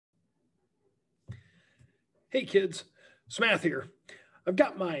Hey kids, Smath here. I've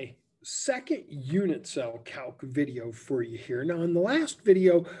got my second unit cell calc video for you here. Now in the last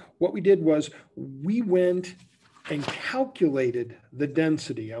video, what we did was we went and calculated the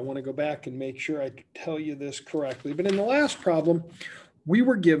density. I want to go back and make sure I tell you this correctly. But in the last problem, we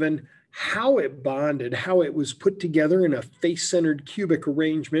were given how it bonded, how it was put together in a face-centered cubic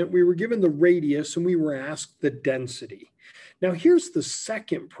arrangement. We were given the radius and we were asked the density. Now here's the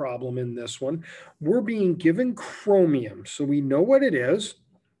second problem in this one. We're being given chromium, so we know what it is.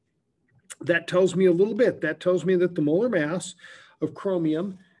 That tells me a little bit. That tells me that the molar mass of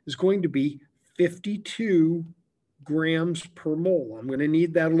chromium is going to be 52 grams per mole. I'm going to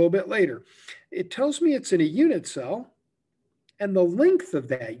need that a little bit later. It tells me it's in a unit cell, and the length of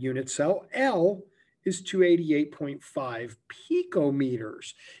that unit cell, L, is 288.5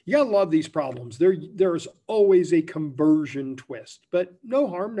 picometers. You gotta love these problems. There's always a conversion twist, but no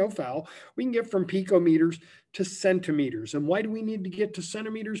harm, no foul. We can get from picometers to centimeters. And why do we need to get to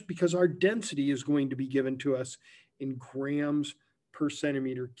centimeters? Because our density is going to be given to us in grams per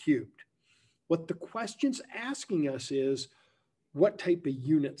centimeter cubed. What the question's asking us is, what type of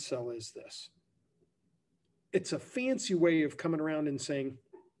unit cell is this? It's a fancy way of coming around and saying,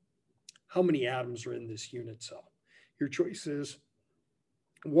 how many atoms are in this unit cell? Your choice is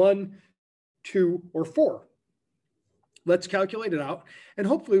 1, 2, or 4. Let's calculate it out, and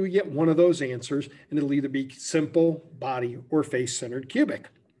hopefully we get one of those answers, and it'll either be simple, body, or face-centered cubic.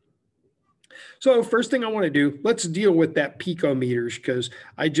 So first thing I want to do, let's deal with that picometers, because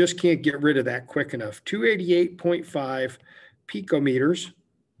I just can't get rid of that quick enough. 288.5 picometers.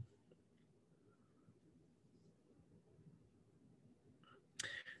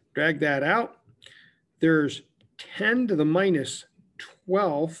 Drag that out. There's 10 to the minus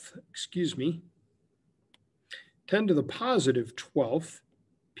 12th, 10 to the positive 12th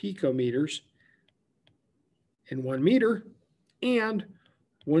picometers in 1 meter, and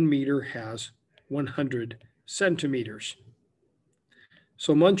 1 meter has 100 centimeters.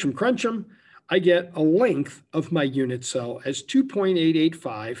 So munch 'em, crunch 'em, I get a length of my unit cell as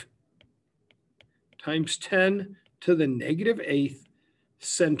 2.885 times 10 to the negative 8th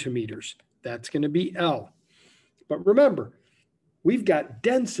centimeters. That's going to be L. But remember, we've got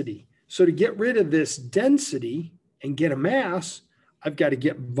density. So to get rid of this density and get a mass, I've got to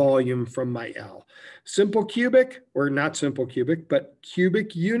get volume from my L. Simple cubic, or not simple cubic, but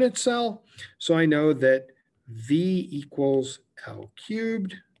cubic unit cell. So I know that V equals L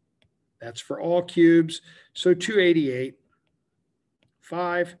cubed. That's for all cubes. So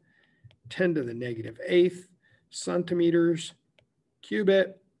 288.5, 10 to the negative 8th centimeters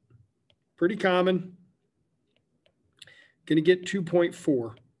cubit, pretty common. Going to get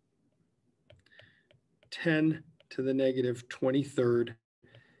 2.4, 10 to the negative 23rd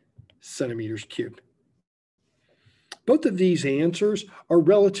centimeters cubed. Both of these answers are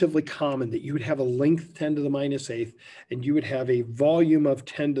relatively common, that you would have a length 10 to the minus 8th and you would have a volume of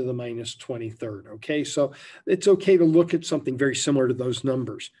 10 to the minus 23rd. Okay, so it's okay to look at something very similar to those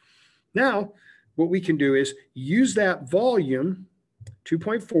numbers. Now, what we can do is use that volume,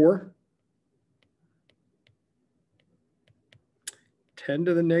 2.4, 10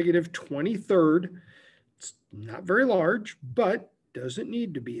 to the negative 23rd. It's not very large, but doesn't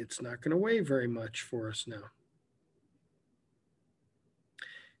need to be. It's not going to weigh very much for us now.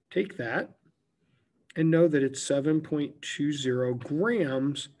 Take that and know that it's 7.20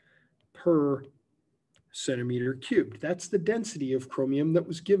 grams per centimeter cubed. That's the density of chromium that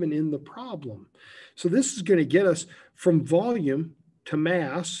was given in the problem. So this is going to get us from volume to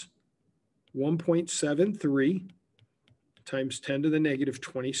mass, 1.73 times 10 to the negative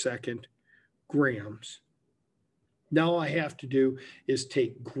 22nd grams. Now all I have to do is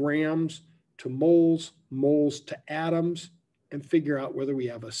take grams to moles, moles to atoms, and figure out whether we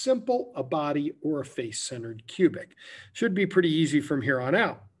have a simple, a body, or a face-centered cubic. Should be pretty easy from here on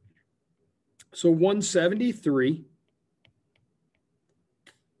out. So 173,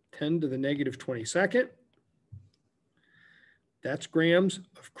 10 to the negative 22nd. That's grams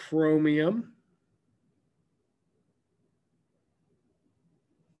of chromium.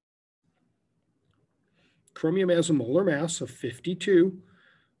 Chromium has a molar mass of 52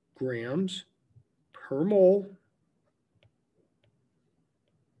 grams per mole.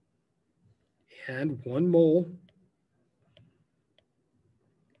 And 1 mole,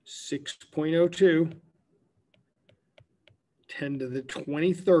 6.02, 10 to the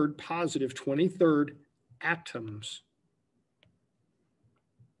 23rd, positive 23rd atoms.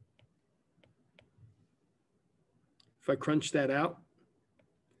 If I crunch that out,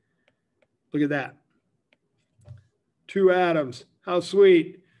 look at that. 2 atoms. How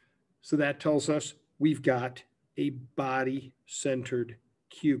sweet. So that tells us we've got a body-centered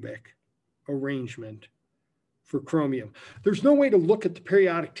cubic arrangement for chromium. There's no way to look at the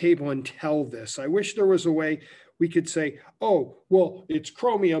periodic table and tell this. I wish there was a way we could say, oh, well, it's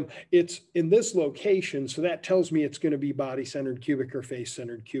chromium, it's in this location, so that tells me it's going to be body-centered cubic or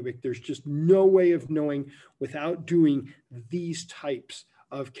face-centered cubic. There's just no way of knowing without doing these types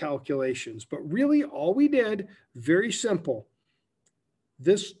of calculations. But really, all we did, very simple.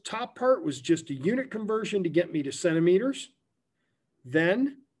 This top part was just a unit conversion to get me to centimeters.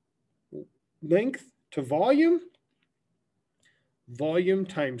 Then length to volume. Volume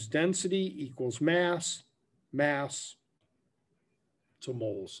times density equals mass. Mass to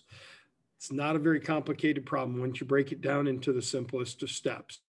moles. It's not a very complicated problem once you break it down into the simplest of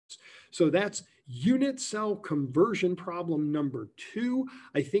steps. So that's unit cell conversion problem number 2.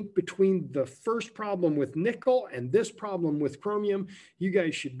 I think between the first problem with nickel and this problem with chromium, you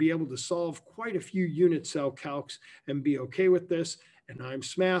guys should be able to solve quite a few unit cell calcs and be okay with this. And I'm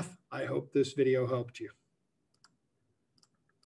Smath. I hope this video helped you.